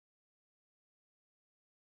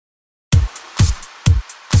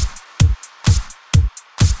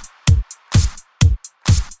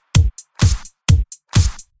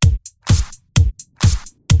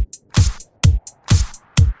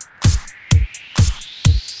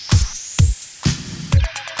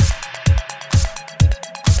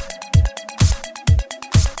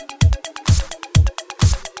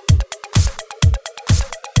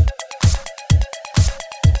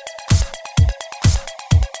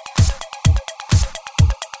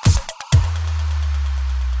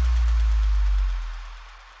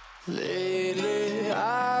Lately,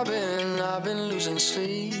 I've been losing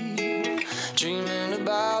sleep, dreaming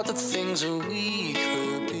about the things that we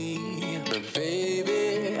could be. But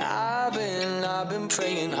baby, I've been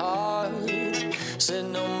praying hard. Said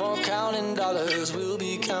no more counting dollars, we'll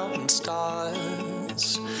be counting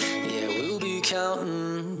stars. Yeah, we'll be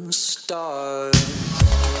counting stars.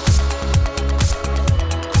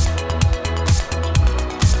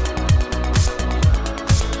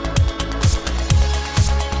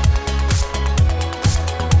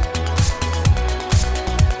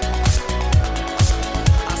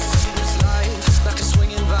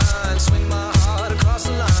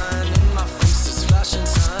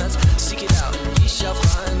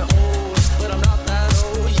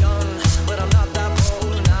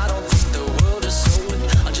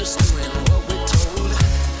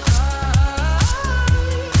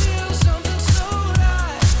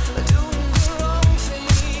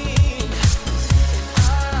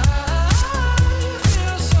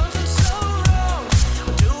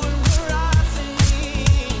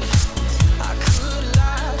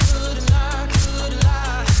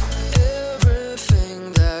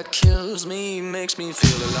 Makes me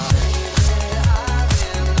feel alive.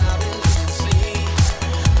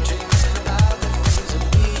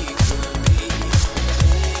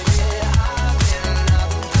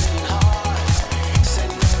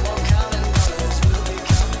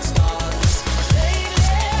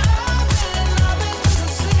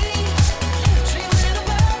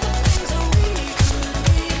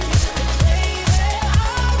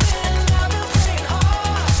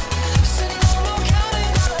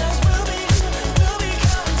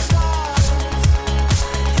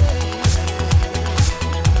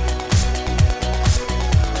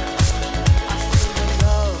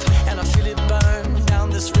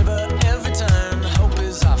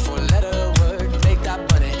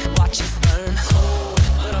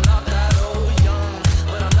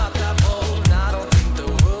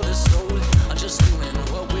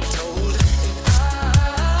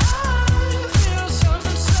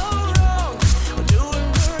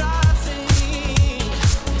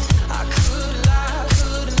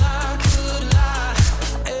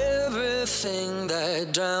 Everything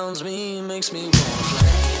that drowns me makes me wanna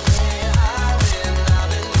fly.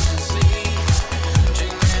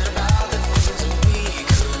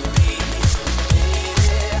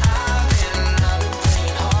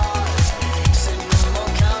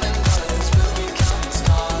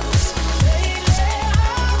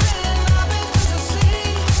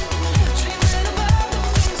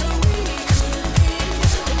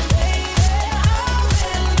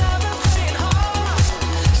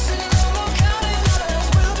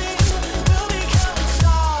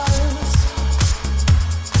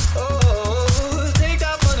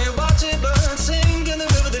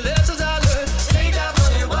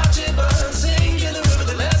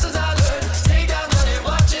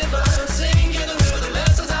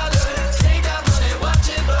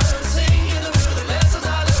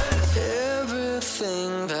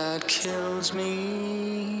 Kills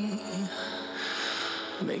me,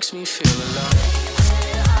 makes me feel alive.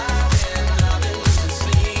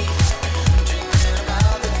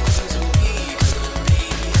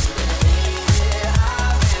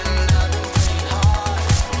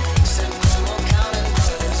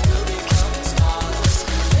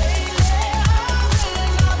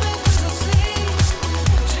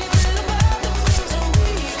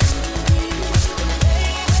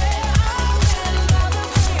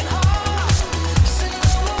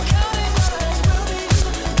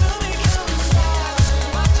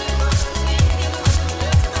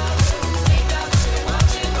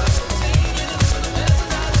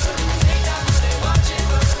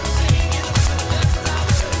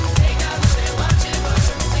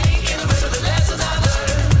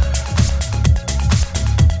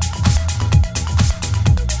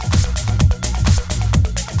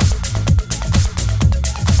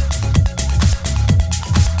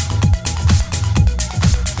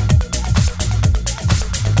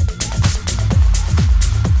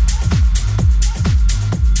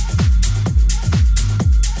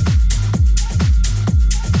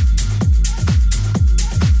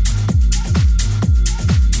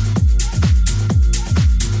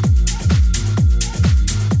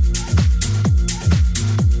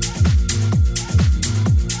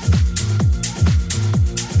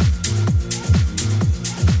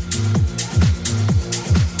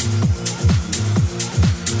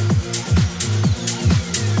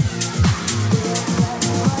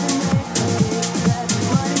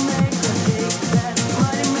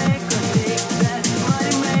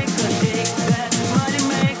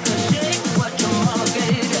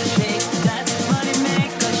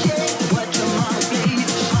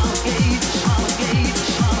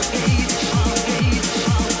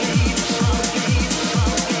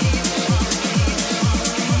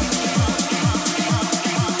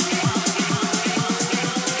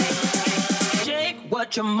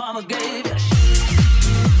 what your mama gave you.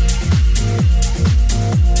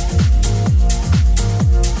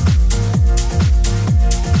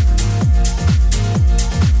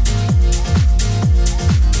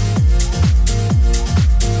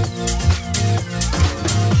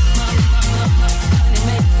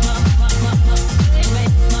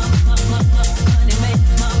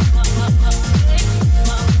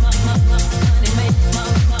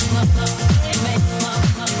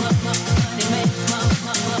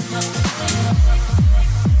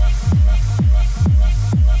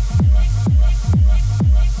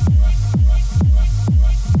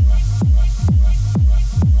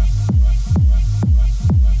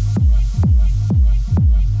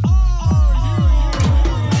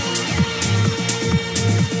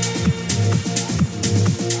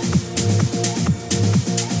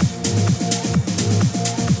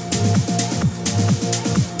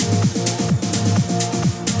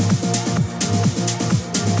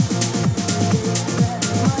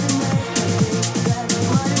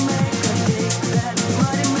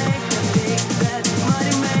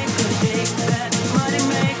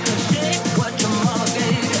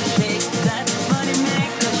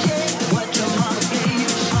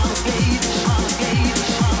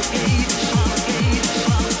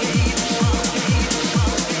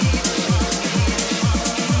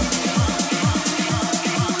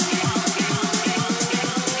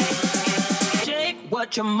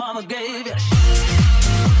 What your mama gave you.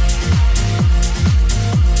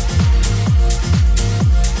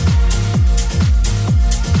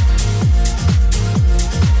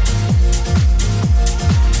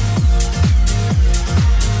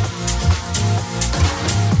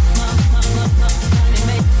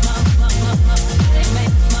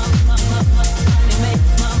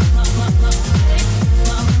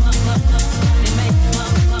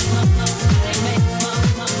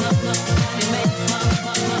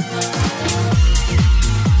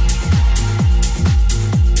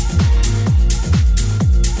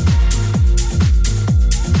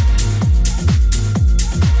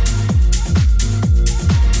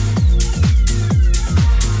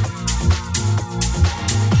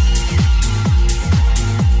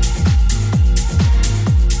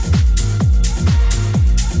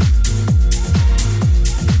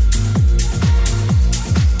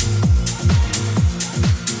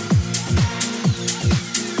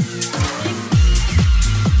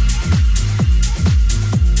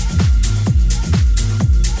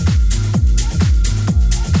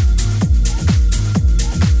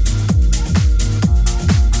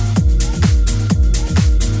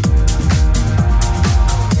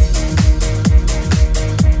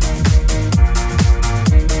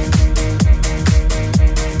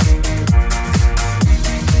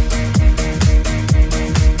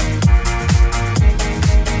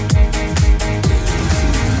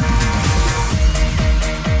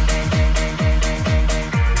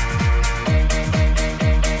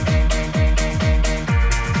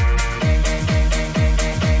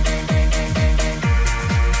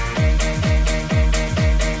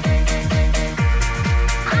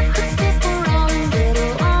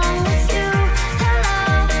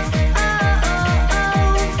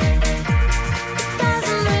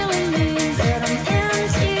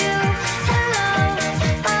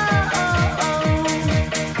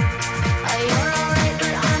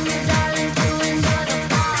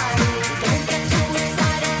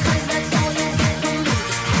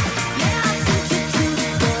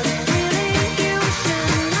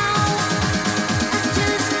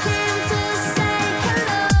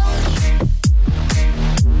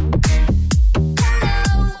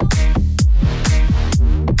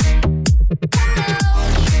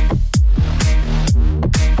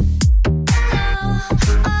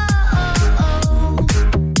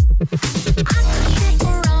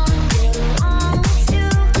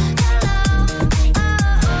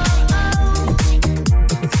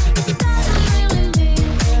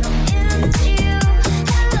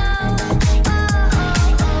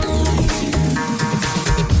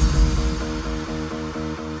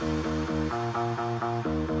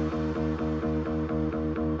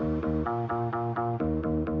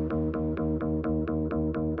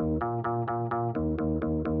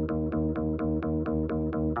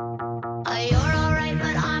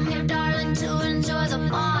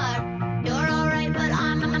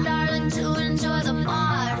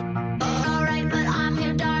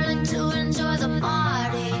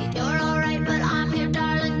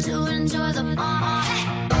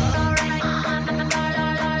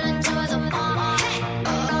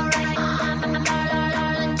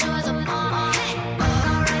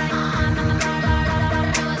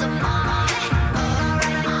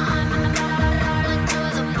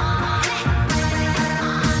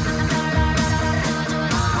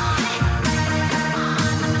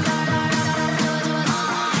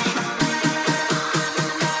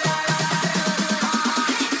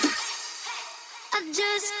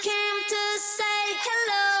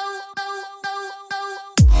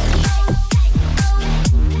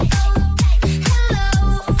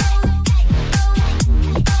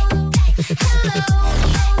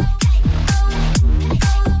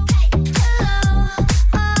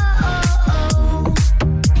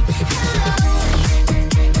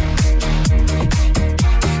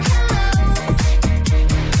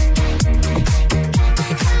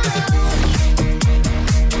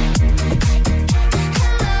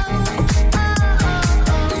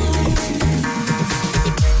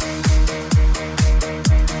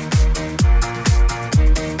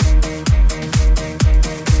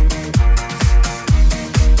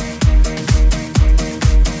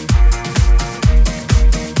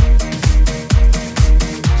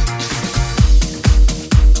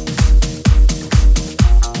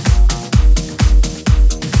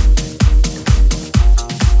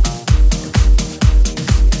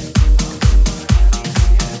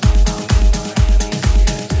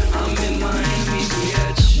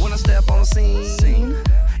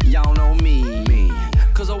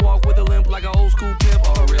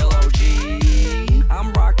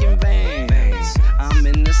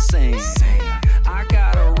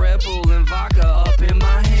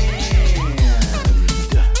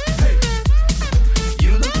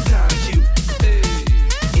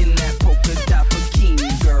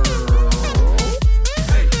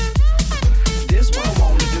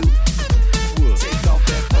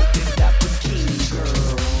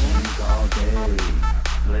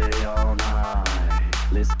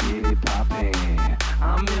 poppin'.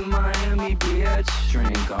 I'm in Miami, bitch.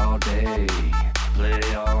 Drink all day,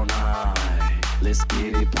 play all night. Let's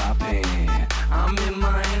get it poppin'. I'm in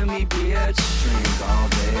Miami, bitch. Drink all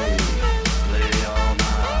day, play all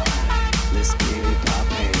night. Let's get it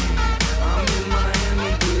poppin'. I'm in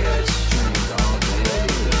Miami, bitch. Drink all day,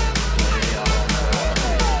 play all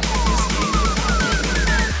night. Let's get it poppin'.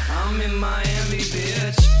 I'm in Miami,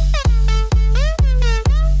 bitch.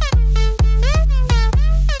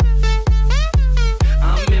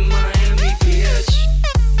 I'm in Miami, bitch.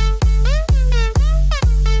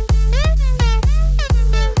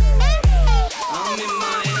 I'm in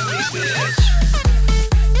Miami, bitch.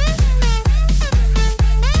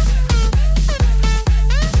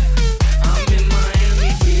 I'm in Miami,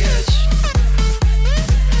 bitch.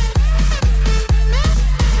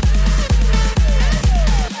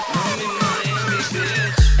 I'm in Miami,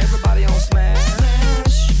 bitch. Everybody on smash.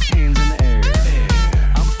 Hands in the air.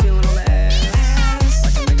 I'm feeling on the ass.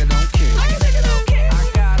 Like a nigga don't care. I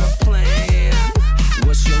got a plan.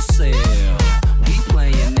 What's your sale? We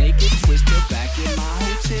playing naked twister back in my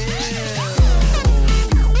hotel.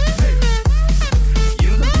 Hey,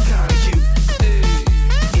 you looking kinda cute. Hey,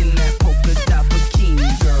 in that polka dot bikini,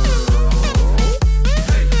 girl.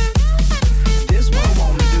 Hey, this what I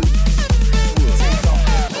wanna do. Take off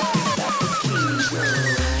that polka dot bikini, girl.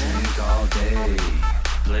 Drink all day,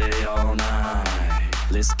 play all night.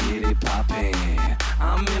 Let's get it poppin'.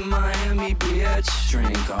 I'm in Miami, bitch.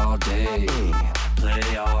 Drink all day,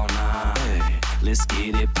 play all night. Let's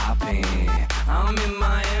get it poppin'. I'm in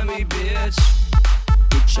Miami, bitch.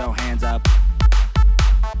 Get your hands up.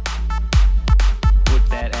 Put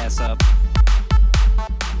that ass up.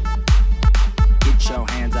 Get your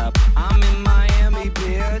hands up. I'm in Miami,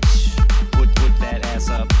 bitch. Put that ass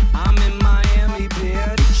up. I'm in Miami,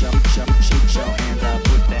 bitch. Get your hands up.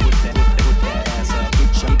 Put that ass up.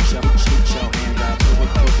 Get your hands up. Put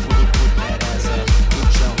that ass up.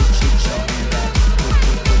 Get your hands up.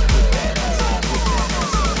 Put that ass up.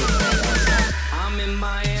 I'm in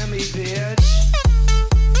Miami, bitch.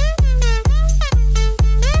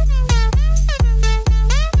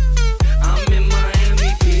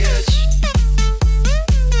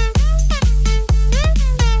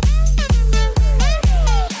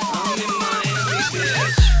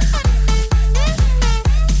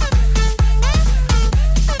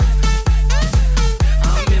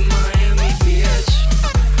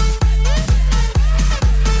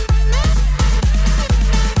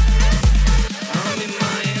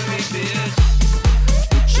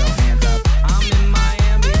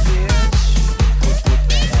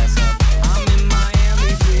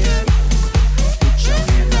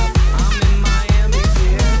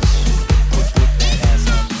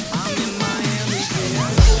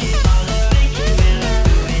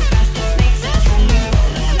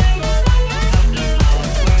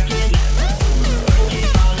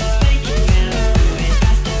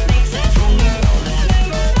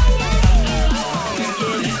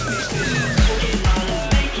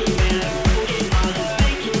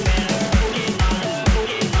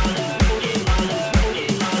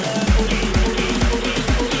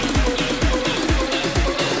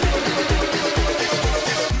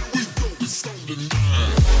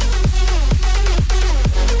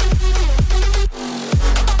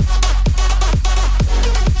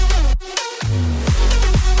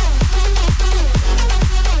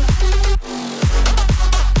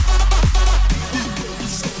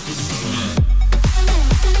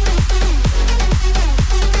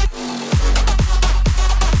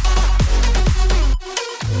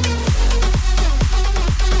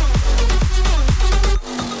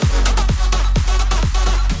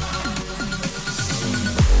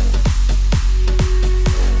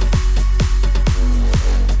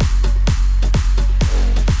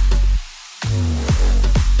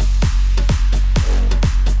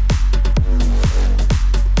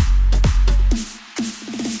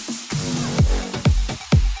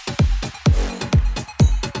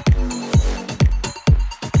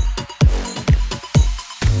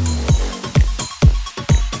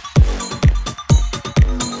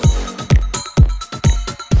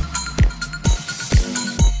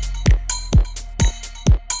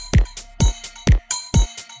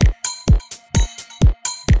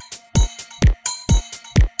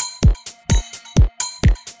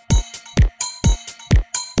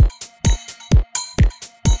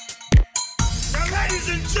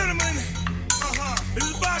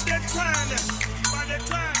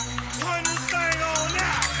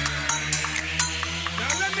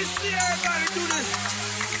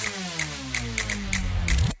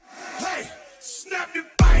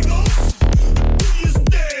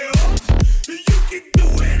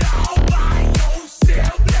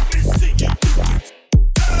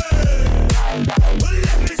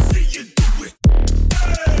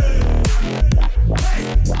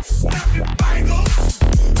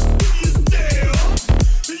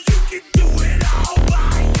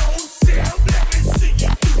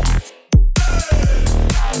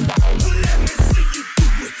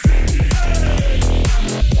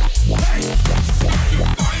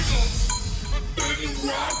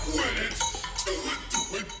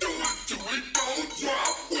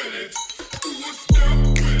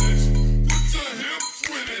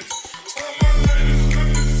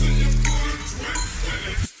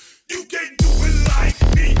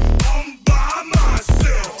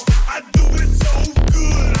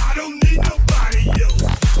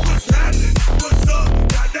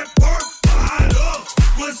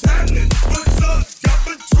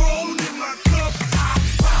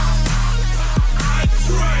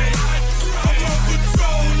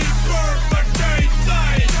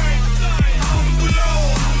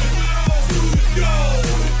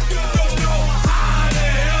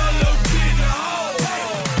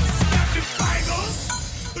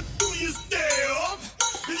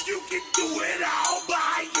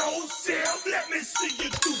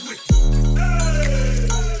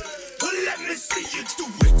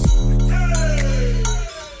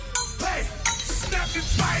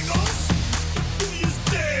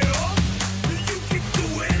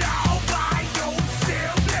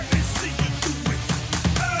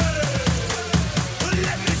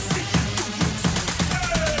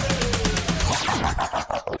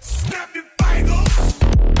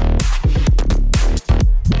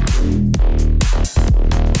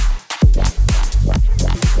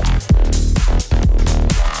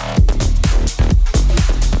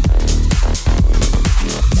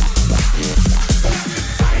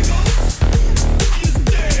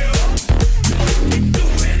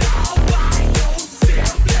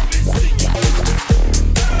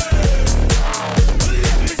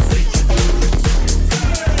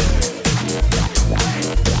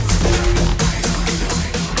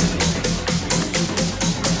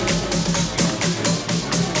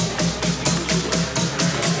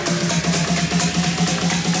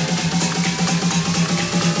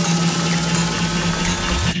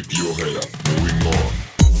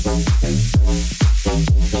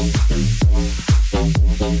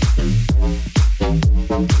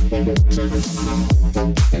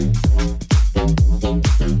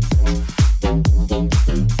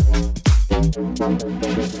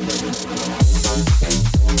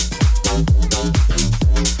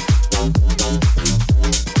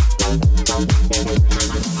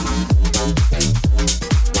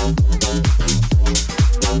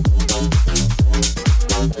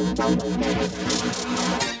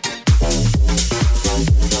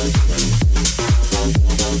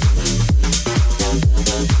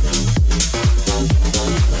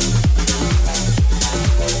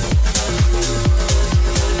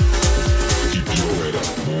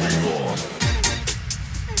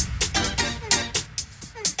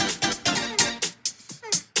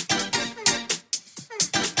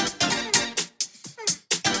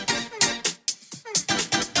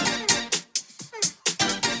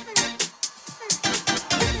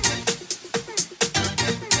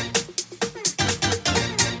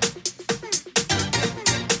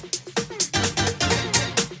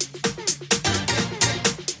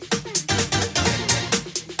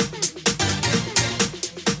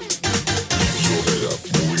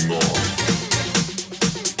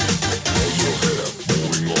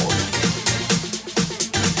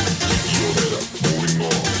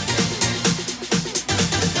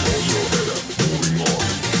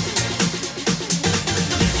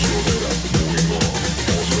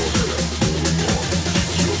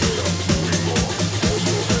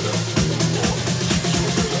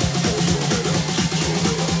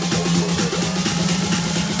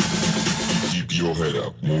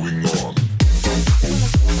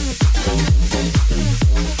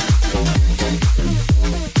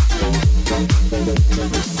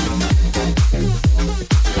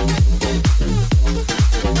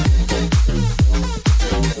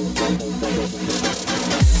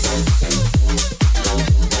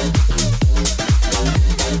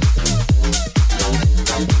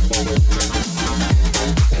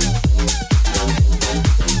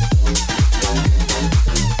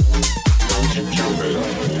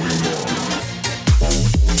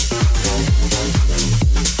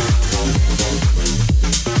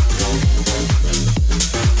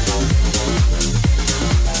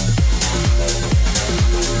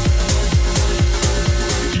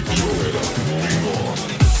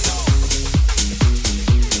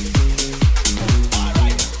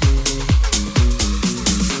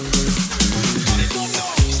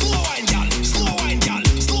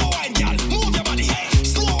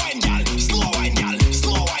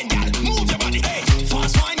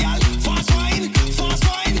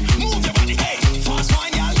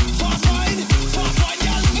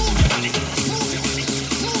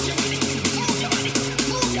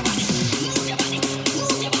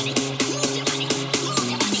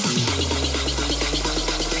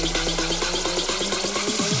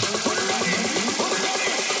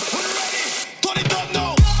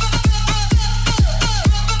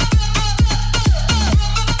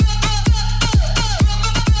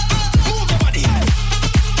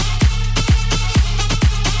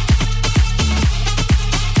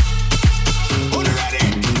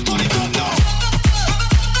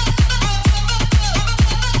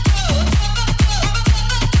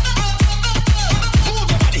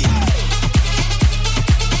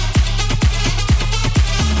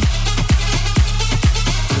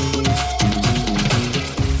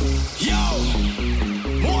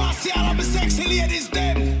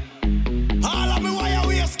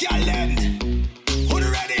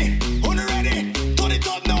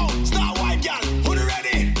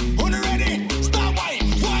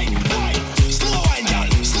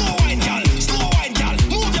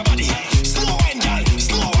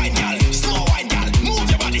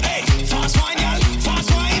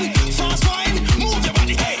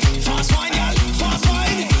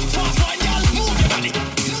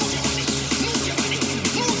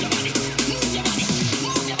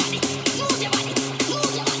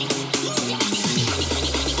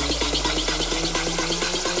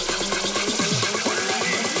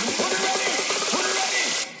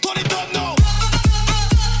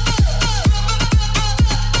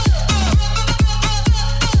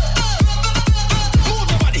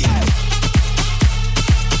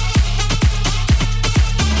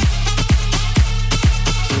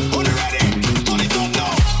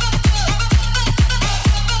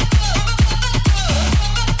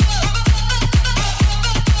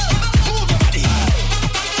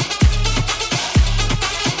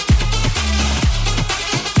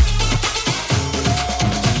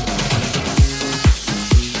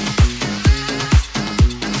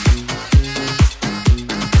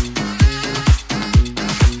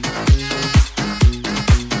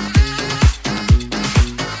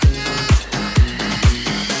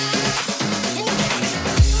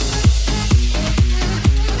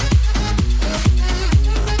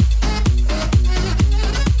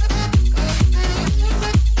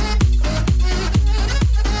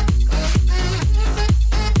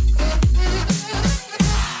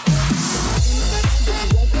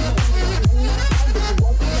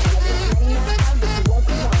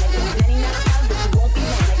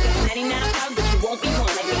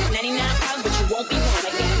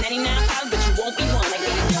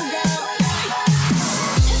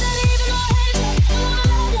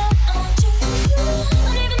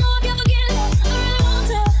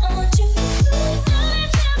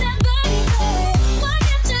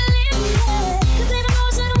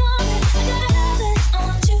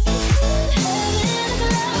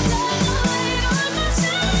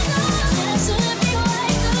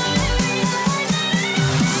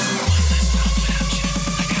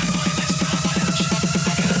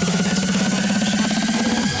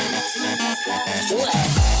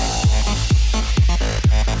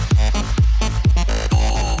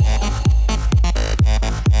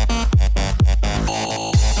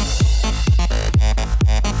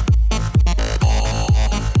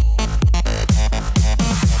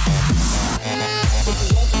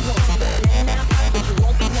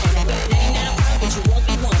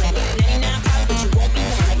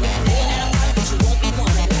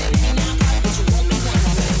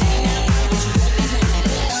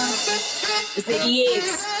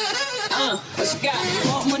 Yes. What you got?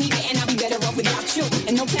 Small money, and I'll be better off without you.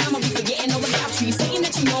 In no time, I'll be forgetting all about you. You saying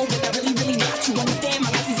that you know, but I really, really doubt you. Understand, my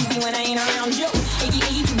life is easy when I ain't around you.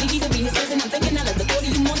 Iggy, too biggie to be his present. I'm thinking I love the thought of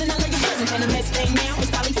you more than I love your presence. And the best thing now is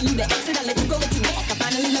probably for you to exit. I let you go, let you back. I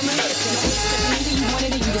finally learned my lesson. Either you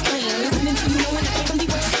wanted or you just playing. Listening to you, knowing I can't believe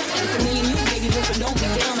what you're saying. It's a million years, baby, so don't be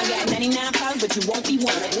dumb. I got 99 pounds, but you won't be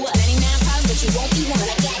one. What? 99 pounds, but you won't be one.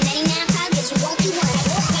 I got 99 pounds, but you won't be one.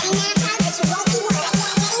 99 pounds, but you won't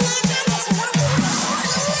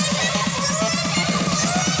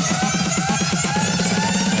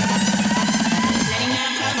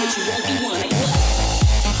be one.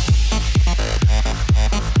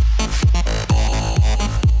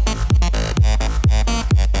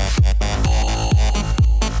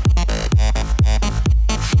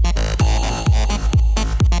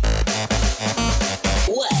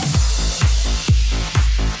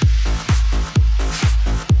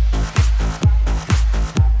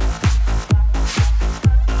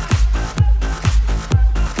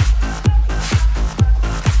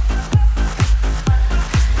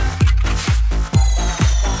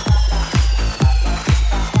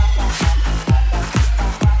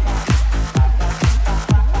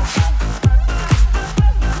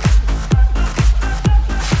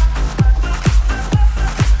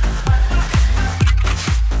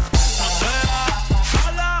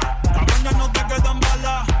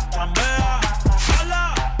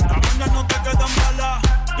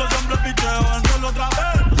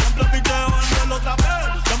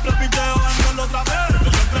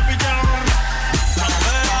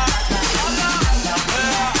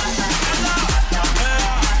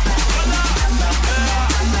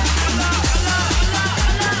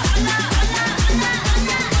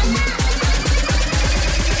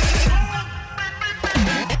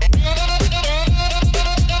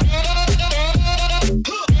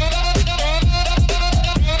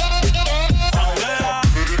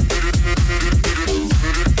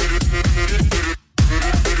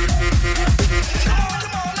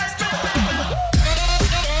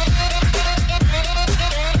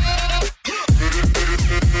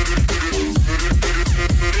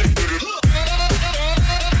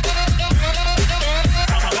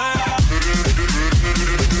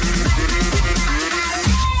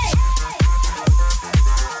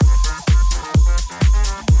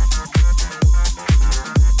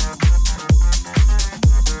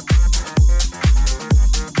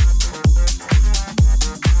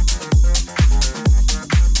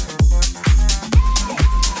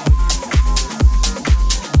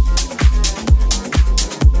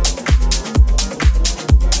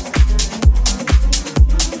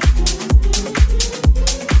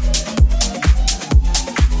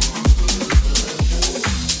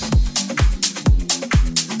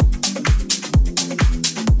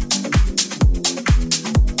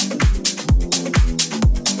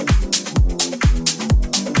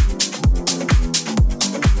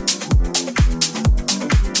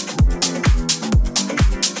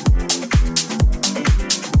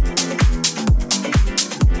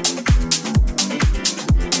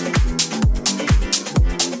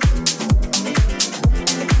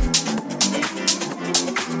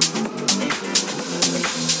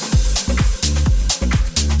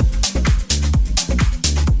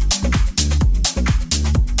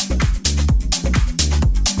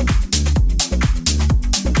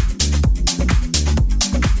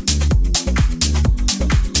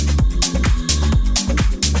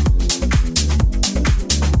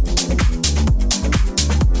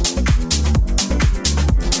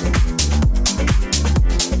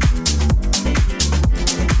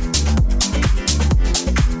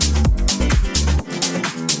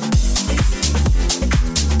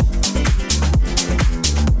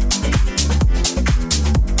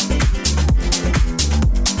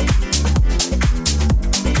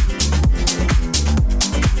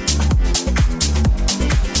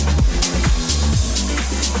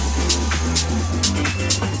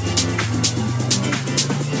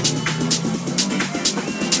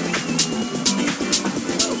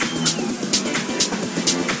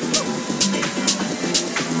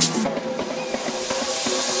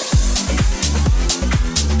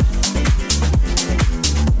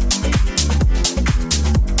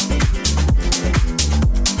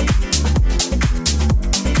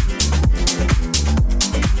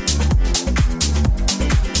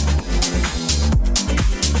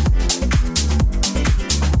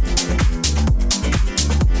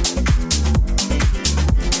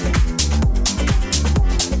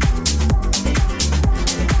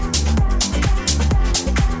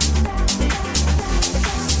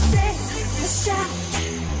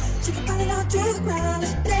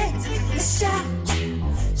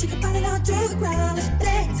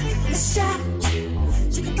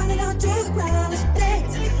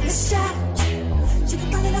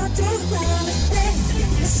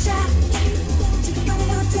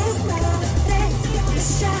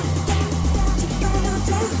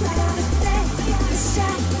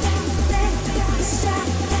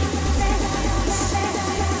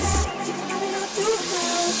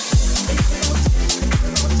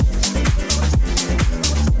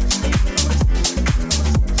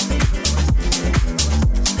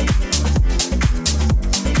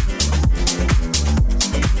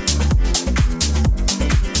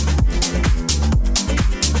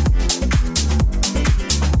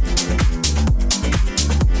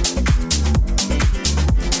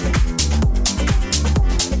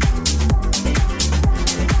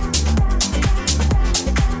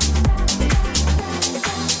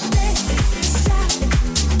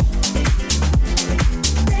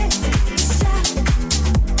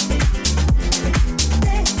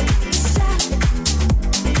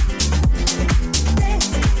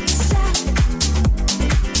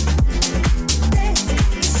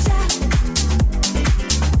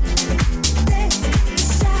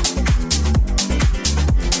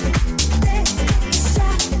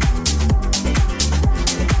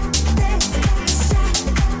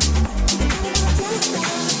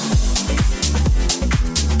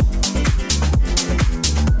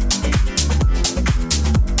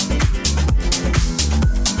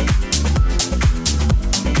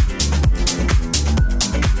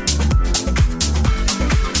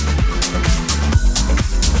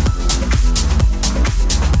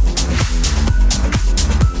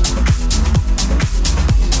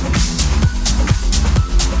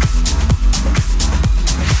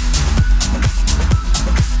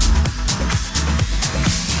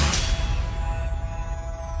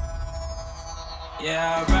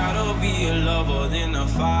 Yeah, I'd rather be a lover than a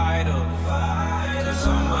fighter. Cause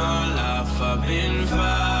all my life I've been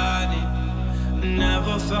fighting.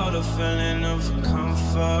 Never felt a feeling of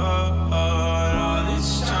comfort. All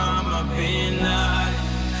this time I've been hiding.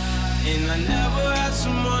 And I never had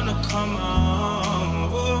someone to come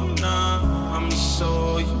on. Oh, nah, I'm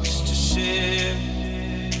so used to shit.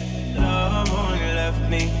 Love only left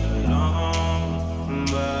me alone.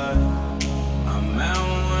 But I'm at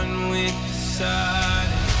one with the side.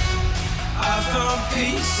 I found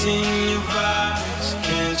peace in your vibes.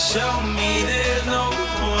 Can't show me there's no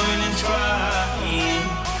point in trying.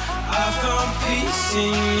 I found peace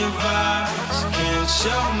in your vibes. Can't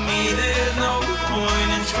show me there's no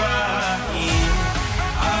point in trying.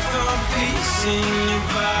 I found peace in your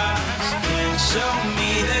vibes. Can't show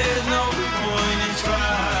me there's no point in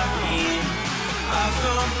trying. I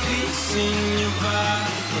found peace in your vibes.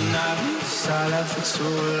 And I've been silent for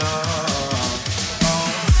too long.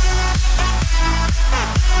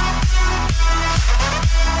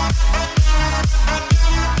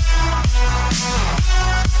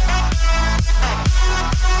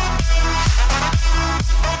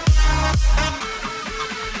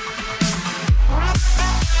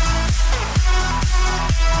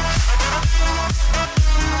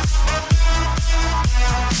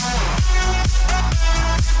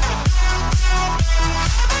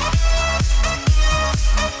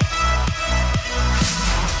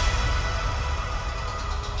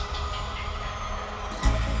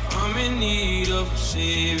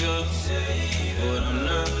 Savior, but I'm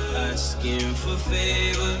not asking for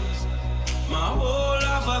favors. My whole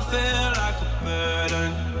life I feel like a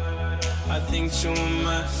burden. I think too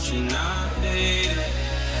much and I hate it.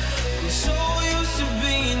 I'm so used to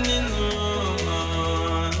being in the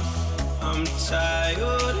wrong. I'm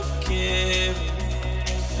tired of caring.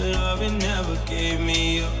 Loving never gave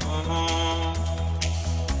me a home.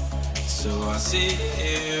 So I sit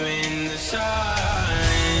here in the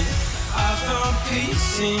silence. I found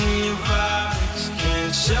peace in your vibes.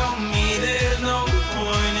 Can't show me there's no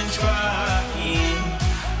point in trying.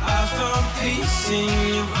 I found peace in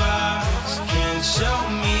your vibes. Can't show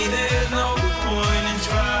me there's no point in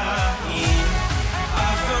trying.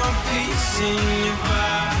 I found peace in your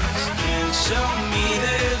vibes. Can't show me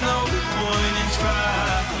there's no point in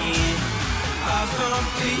trying. I found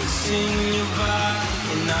peace in your vibes.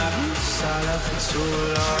 And I've been silent for too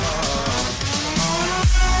long.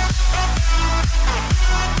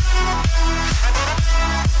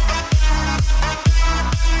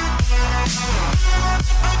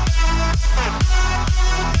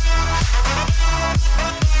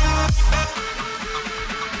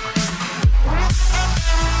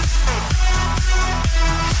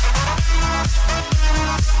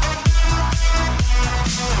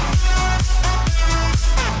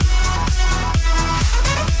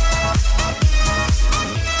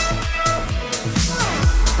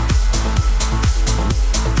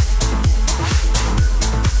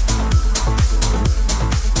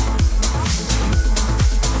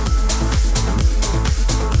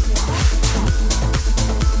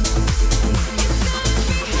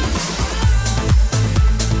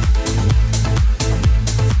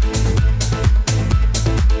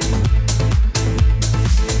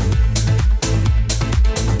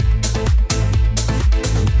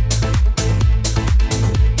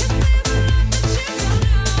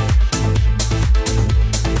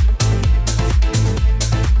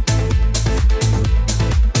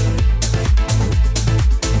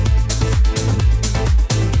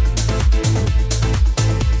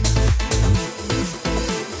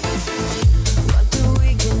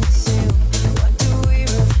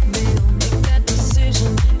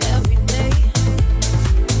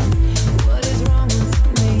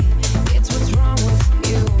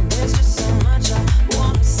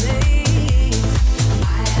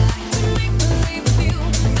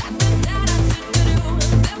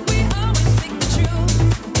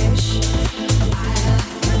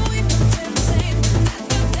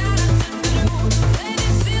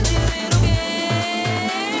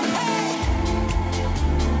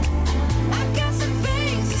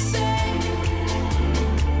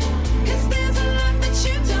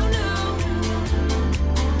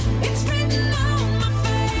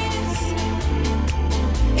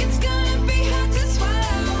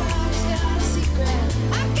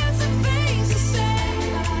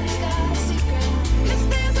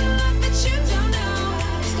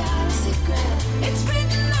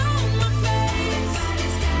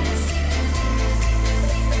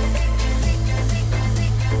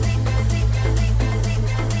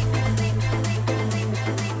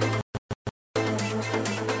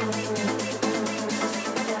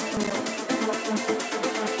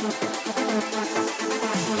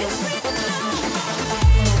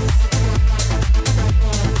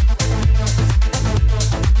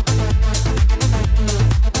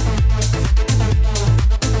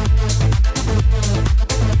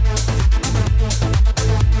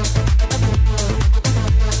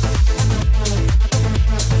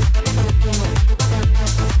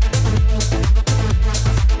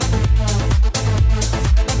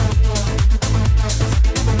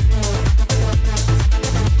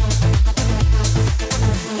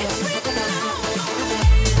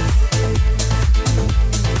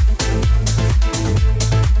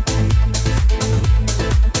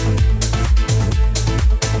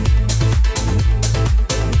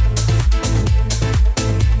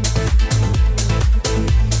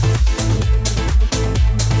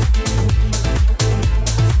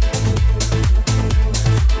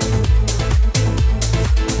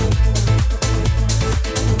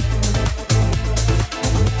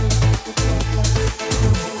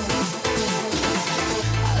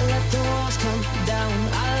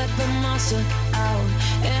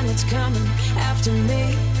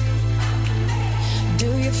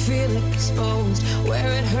 exposed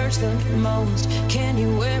where it hurts the most. Can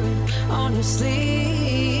you wear it on your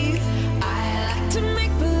sleeve? I like to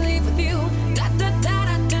make believe with you, da da da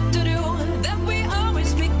da da da do, that we always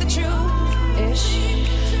speak the truth. Ish.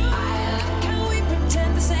 I like how we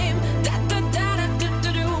pretend the same, da da da da da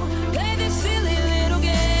da do. Play this silly little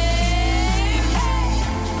game. Hey.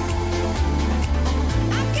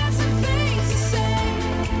 I got some things to say,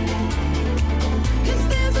 'cause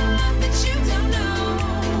there's a lot that you don't know.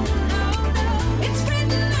 No, no. It's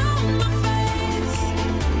written on my face.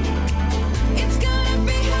 It's gonna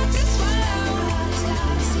be hard to swallow.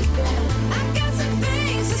 I got some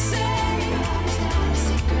things to say,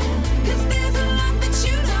 'cause there's a lot that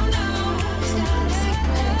you don't know.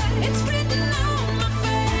 It's written on my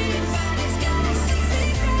face.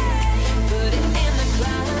 Put it in the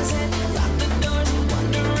closet, lock the doors,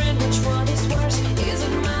 wondering which one is worse. Is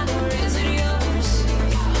it mine or is it yours?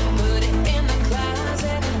 Put it in the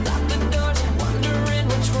closet, lock the doors, wondering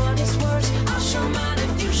which one is worse. I'll show mine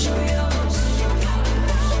if you show yours.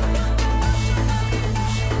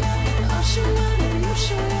 I'll show mine if you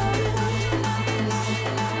show yours.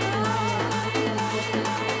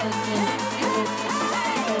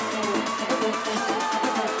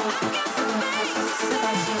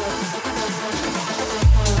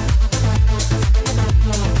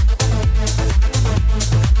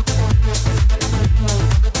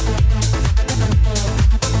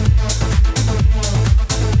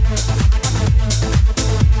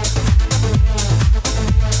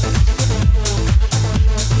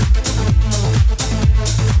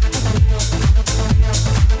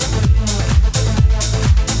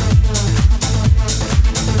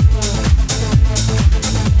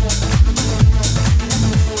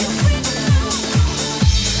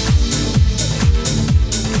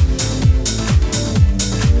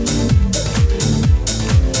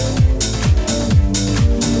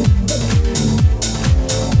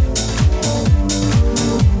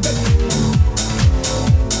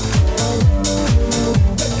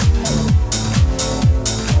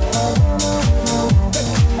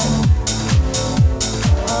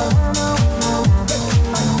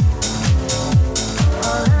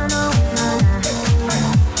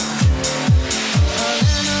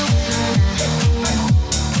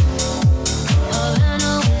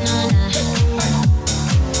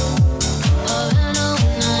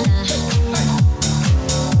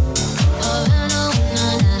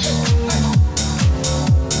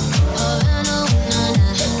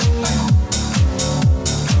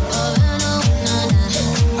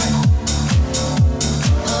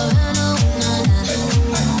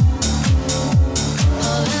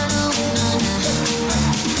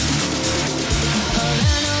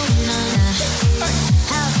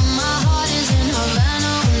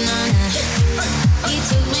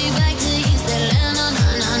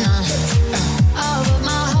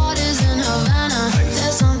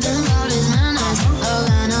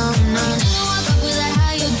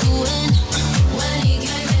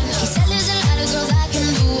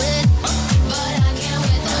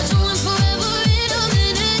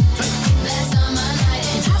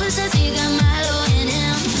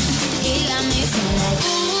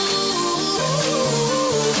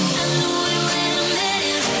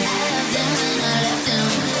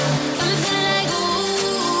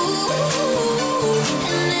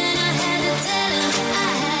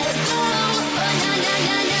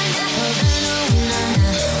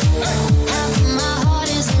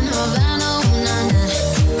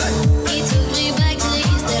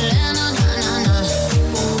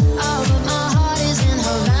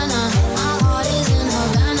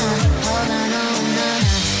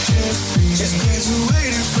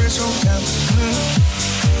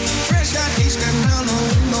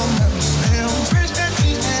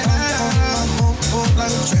 Like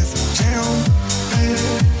a traffic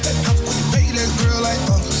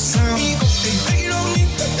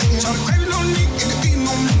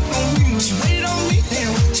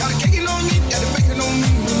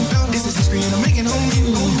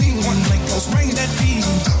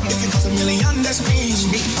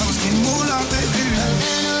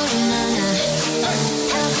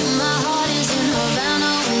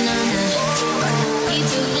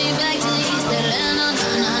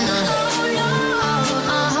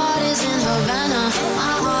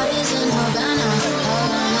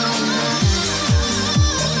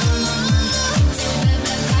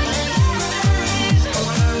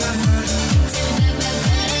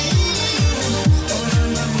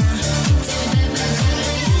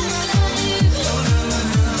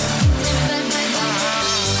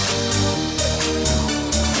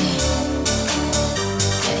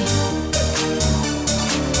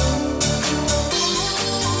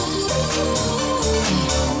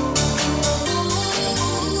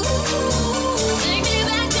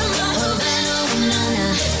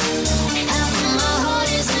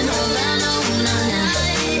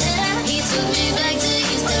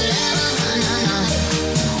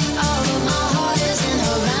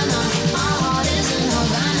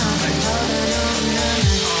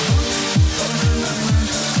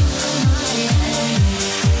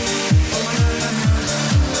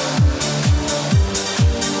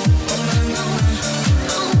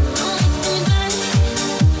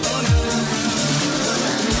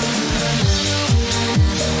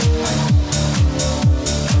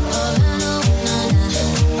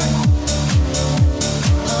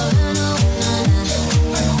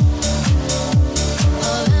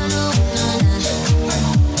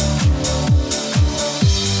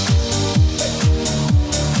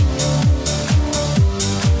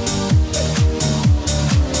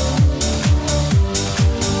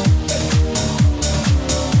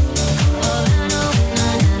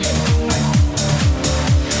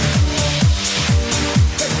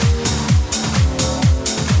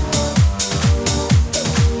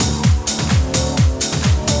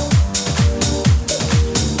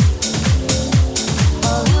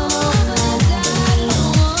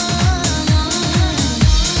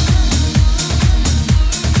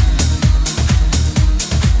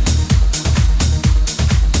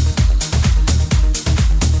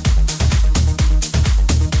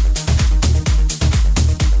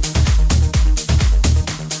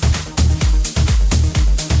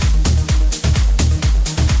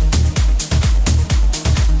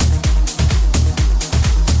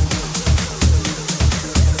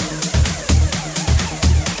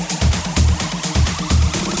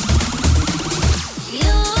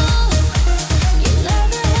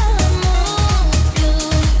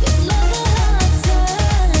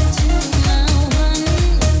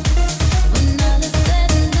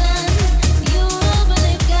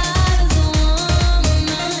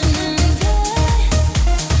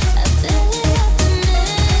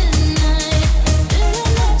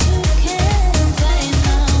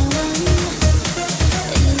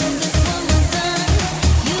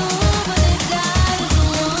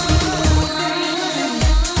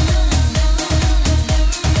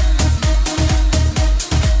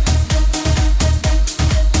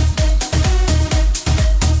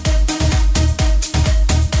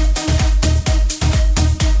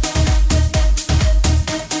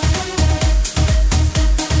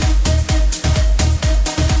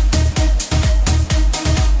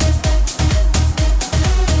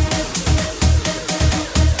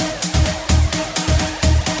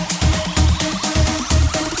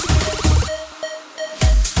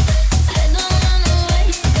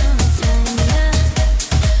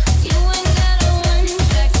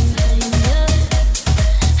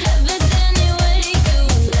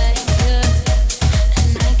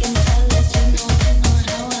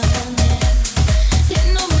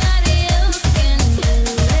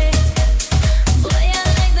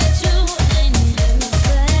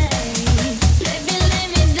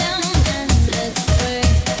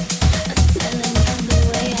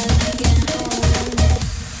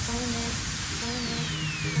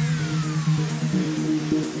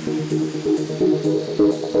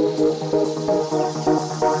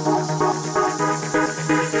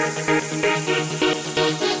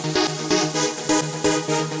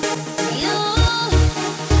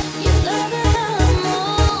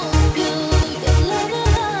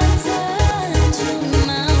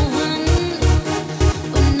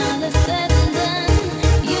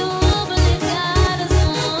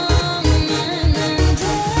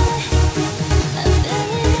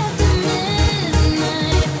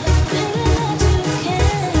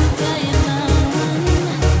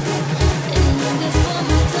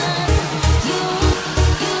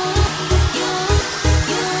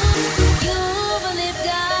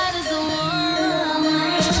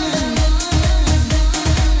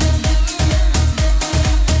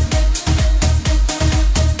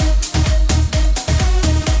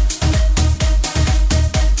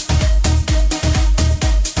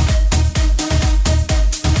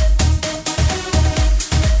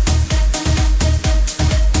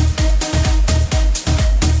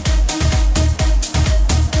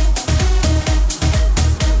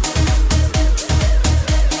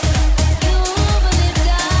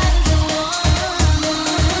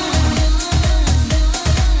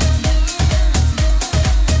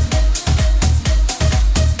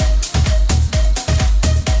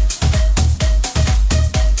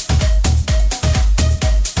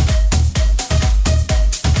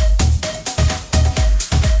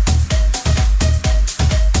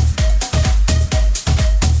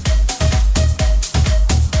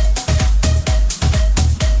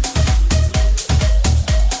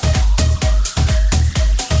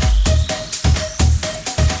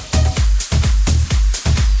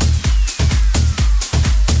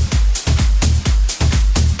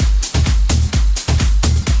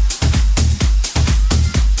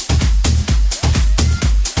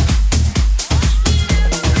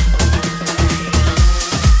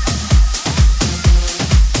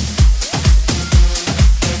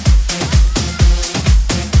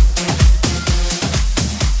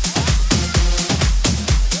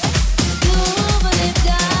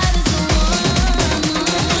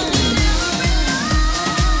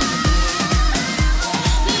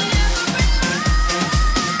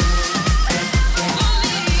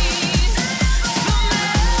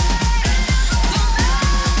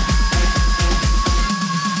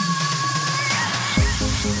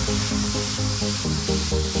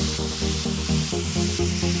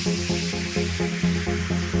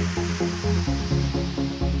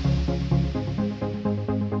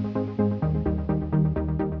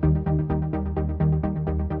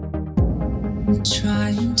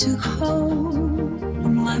Trying to hold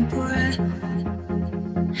my breath,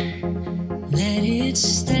 let it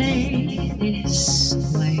stay this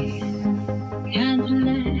way. Can't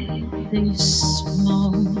let this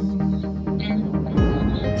moment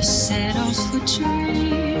set off a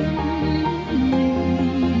dream,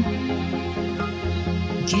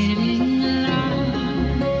 getting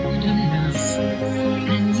loud enough.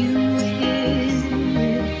 Can you hear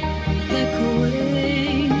it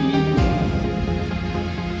echoing?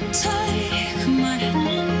 Take my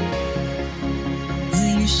hand.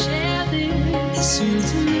 Will you share this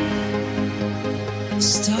with me?